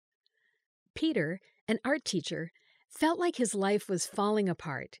Peter, an art teacher, felt like his life was falling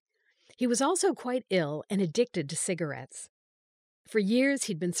apart. He was also quite ill and addicted to cigarettes. For years,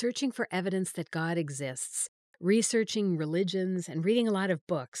 he'd been searching for evidence that God exists, researching religions and reading a lot of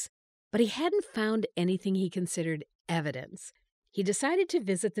books, but he hadn't found anything he considered evidence. He decided to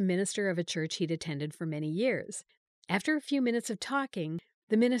visit the minister of a church he'd attended for many years. After a few minutes of talking,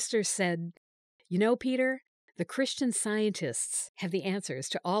 the minister said, "You know, Peter, the Christian Scientists have the answers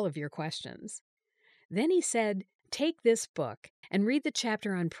to all of your questions." Then he said, "Take this book and read the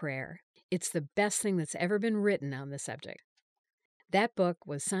chapter on prayer. It's the best thing that's ever been written on the subject." That book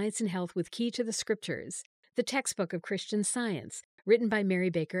was Science and Health with Key to the Scriptures, the textbook of Christian Science, written by Mary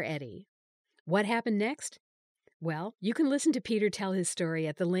Baker Eddy. What happened next? Well, you can listen to Peter tell his story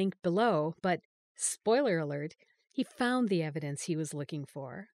at the link below, but spoiler alert, he found the evidence he was looking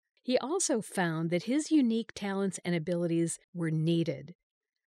for. He also found that his unique talents and abilities were needed.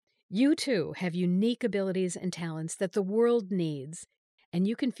 You too have unique abilities and talents that the world needs, and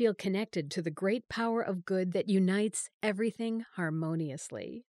you can feel connected to the great power of good that unites everything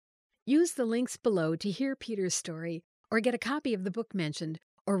harmoniously. Use the links below to hear Peter's story, or get a copy of the book mentioned,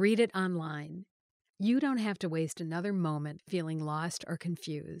 or read it online. You don't have to waste another moment feeling lost or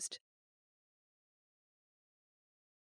confused.